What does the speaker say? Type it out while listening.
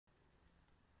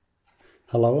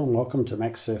Hello and welcome to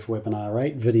MAXSURF Webinar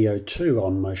 8, Video 2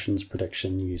 on Motions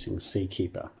Prediction Using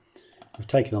Seakeeper. We've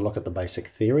taken a look at the basic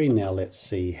theory. Now let's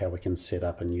see how we can set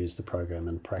up and use the program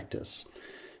in practice.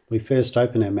 We first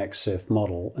open our MAXSURF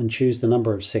model and choose the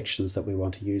number of sections that we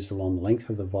want to use along the length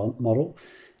of the model.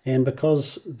 And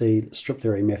because the strip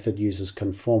theory method uses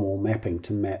conformal mapping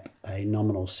to map a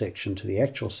nominal section to the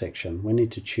actual section, we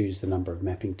need to choose the number of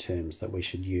mapping terms that we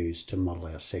should use to model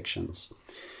our sections.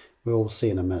 We'll see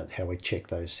in a minute how we check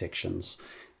those sections.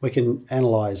 We can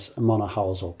analyse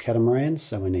monohulls or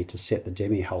catamarans, and we need to set the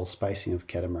demi-hull spacing of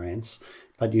catamarans,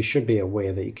 but you should be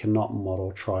aware that you cannot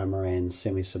model trimarans,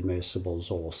 semi-submersibles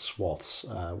or swaths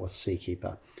with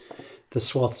Seakeeper. The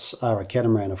swaths are a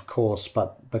catamaran, of course,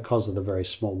 but because of the very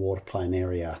small waterplane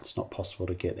area, it's not possible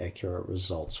to get accurate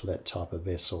results for that type of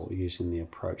vessel using the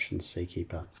approach in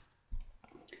Seakeeper.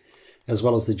 As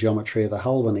well as the geometry of the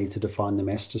hull, we need to define the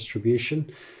mass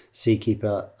distribution.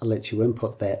 Seakeeper lets you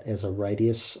input that as a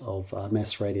radius of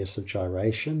mass radius of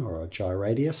gyration, or a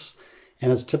gyradius, and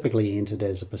it's typically entered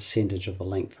as a percentage of the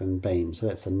length and beam, so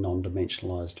that's a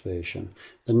non-dimensionalized version.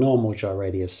 The normal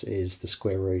gyradius is the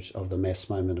square root of the mass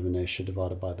moment of inertia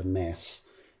divided by the mass,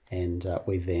 and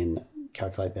we then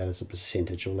calculate that as a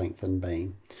percentage of length and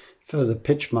beam. For the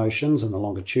pitch motions in the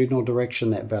longitudinal direction,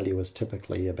 that value is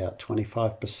typically about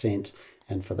 25%,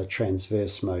 and for the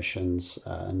transverse motions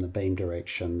in the beam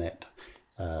direction, that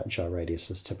gyradius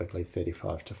is typically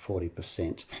 35 to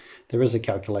 40%. There is a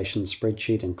calculation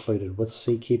spreadsheet included with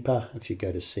Seakeeper. If you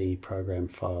go to C, Program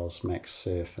Files,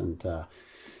 MAXSURF, and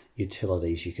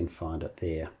Utilities, you can find it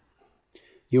there.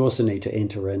 You also need to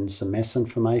enter in some mass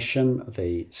information,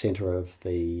 the centre of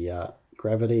the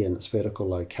gravity and its vertical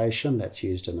location. That's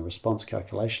used in the response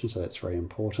calculation, so that's very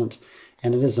important.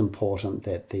 And it is important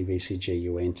that the VCG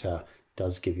you enter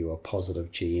does give you a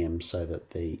positive GM so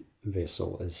that the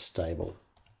vessel is stable.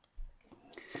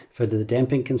 For the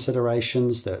damping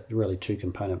considerations, there are really two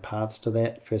component parts to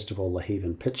that. First of all, the heave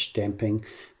and pitch damping.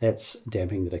 That's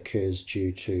damping that occurs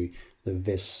due to the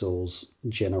vessel's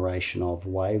generation of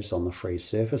waves on the free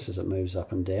surface as it moves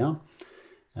up and down.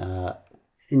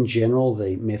 In general,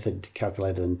 the method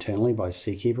calculated internally by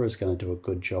Seakeeper is going to do a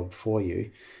good job for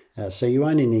you. So you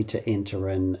only need to enter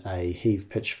in a heave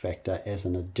pitch factor as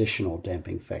an additional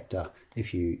damping factor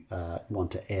if you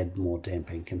want to add more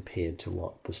damping compared to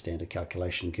what the standard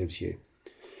calculation gives you.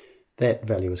 That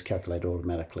value is calculated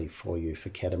automatically for you for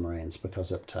catamarans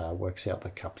because it works out the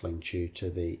coupling due to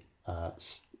the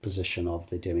position of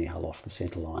the demi-hull off the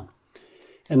centre line.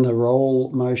 In the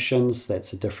roll motions,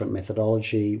 that's a different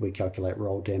methodology. We calculate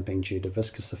roll damping due to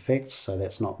viscous effects, so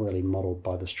that's not really modelled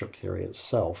by the strip theory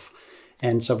itself.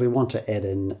 And so we want to add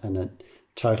in a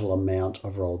total amount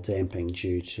of roll damping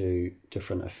due to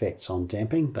different effects on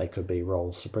damping. They could be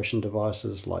roll suppression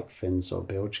devices like fins or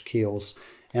bilge keels,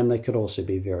 and they could also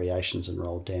be variations in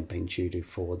roll damping due to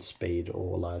forward speed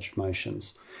or large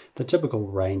motions. The typical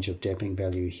range of damping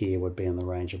value here would be in the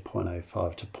range of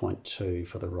 0.05 to 0.2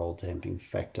 for the roll damping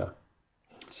factor.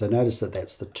 So notice that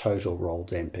that's the total roll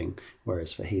damping,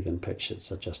 whereas for heave and pitch it's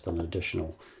just an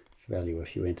additional value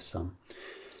if you enter some.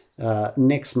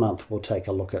 Next month we'll take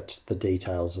a look at the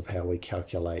details of how we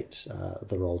calculate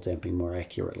the roll damping more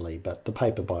accurately, but the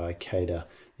paper by Ikeda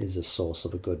is a source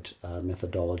of a good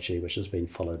methodology which has been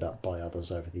followed up by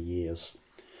others over the years.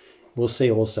 We'll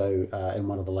see also in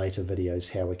one of the later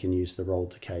videos how we can use the roll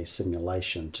decay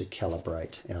simulation to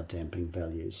calibrate our damping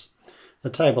values. The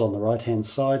table on the right hand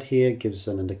side here gives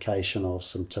an indication of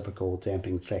some typical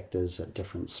damping factors at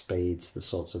different speeds, the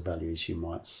sorts of values you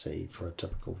might see for a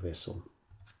typical vessel.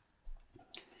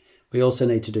 We also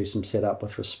need to do some setup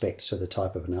with respect to the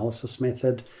type of analysis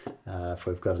method. If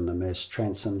we've got an immersed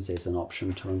transoms, there's an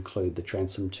option to include the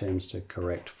transom terms to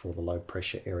correct for the low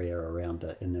pressure area around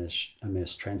the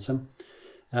immersed transom.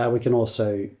 We can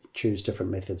also choose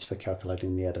different methods for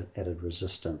calculating the added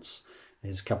resistance.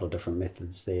 There's a couple of different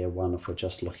methods there, one if we're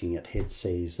just looking at head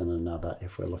seas and another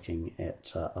if we're looking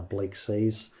at oblique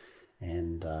seas.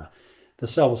 And the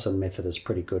Salverson method is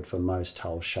pretty good for most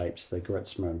hull shapes. The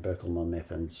Gritzmer and Birkelman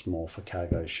method's more for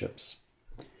cargo ships.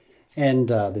 And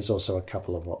there's also a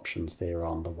couple of options there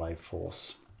on the wave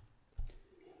force.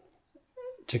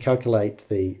 To calculate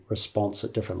the response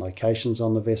at different locations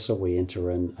on the vessel, we enter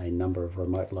in a number of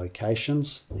remote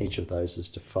locations. Each of those is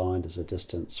defined as a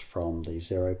distance from the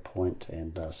 0 point,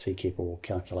 and Seakeeper will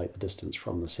calculate the distance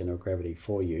from the centre of gravity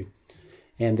for you.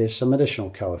 And there's some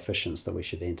additional coefficients that we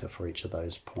should enter for each of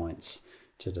those points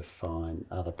to define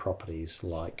other properties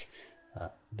like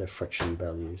the friction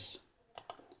values.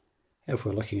 If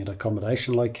we're looking at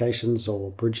accommodation locations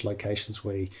or bridge locations,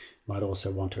 we might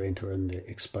also want to enter in the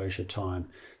exposure time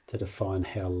to define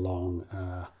how long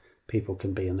people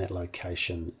can be in that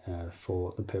location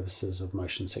for the purposes of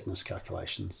motion sickness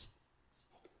calculations.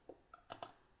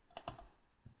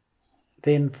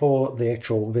 Then for the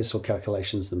actual vessel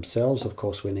calculations themselves, of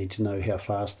course, we need to know how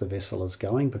fast the vessel is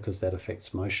going because that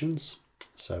affects motions.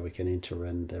 So we can enter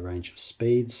in the range of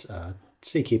speeds.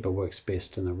 Seakeeper works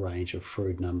best in a range of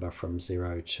Froude number from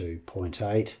 0 to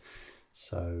 0.8.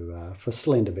 So for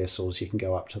slender vessels, you can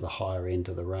go up to the higher end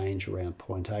of the range, around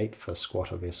 0.8. For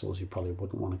squatter vessels, you probably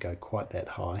wouldn't want to go quite that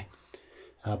high.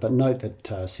 But note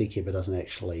that Seakeeper doesn't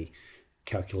actually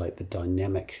calculate the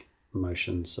dynamic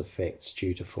motions effects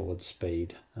due to forward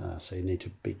speed. So you need to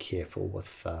be careful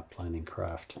with planing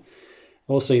craft.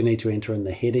 Also, you need to enter in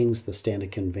the headings. The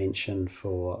standard convention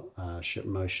for ship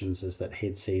motions is that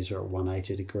head seas are at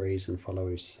 180 degrees and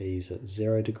follow seas at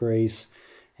 0 degrees.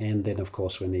 And then, of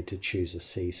course, we need to choose a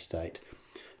sea state.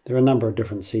 There are a number of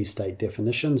different sea state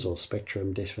definitions or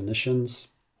spectrum definitions.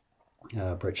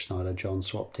 Brett Schneider, John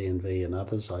Swap, DNV, and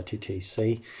others,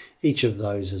 ITTC. Each of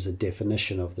those is a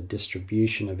definition of the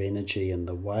distribution of energy in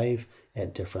the wave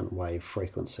at different wave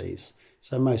frequencies.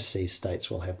 So most sea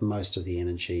states will have most of the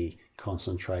energy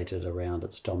concentrated around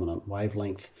its dominant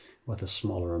wavelength, with a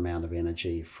smaller amount of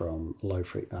energy from low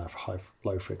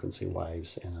frequency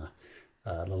waves and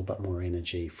a little bit more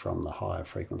energy from the higher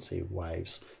frequency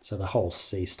waves. So the whole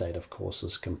sea state, of course,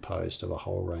 is composed of a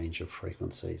whole range of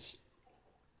frequencies.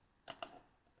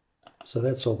 So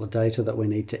that's all the data that we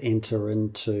need to enter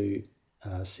into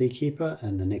Seakeeper,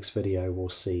 and the next video we'll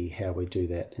see how we do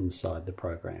that inside the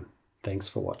program. Thanks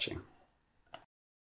for watching.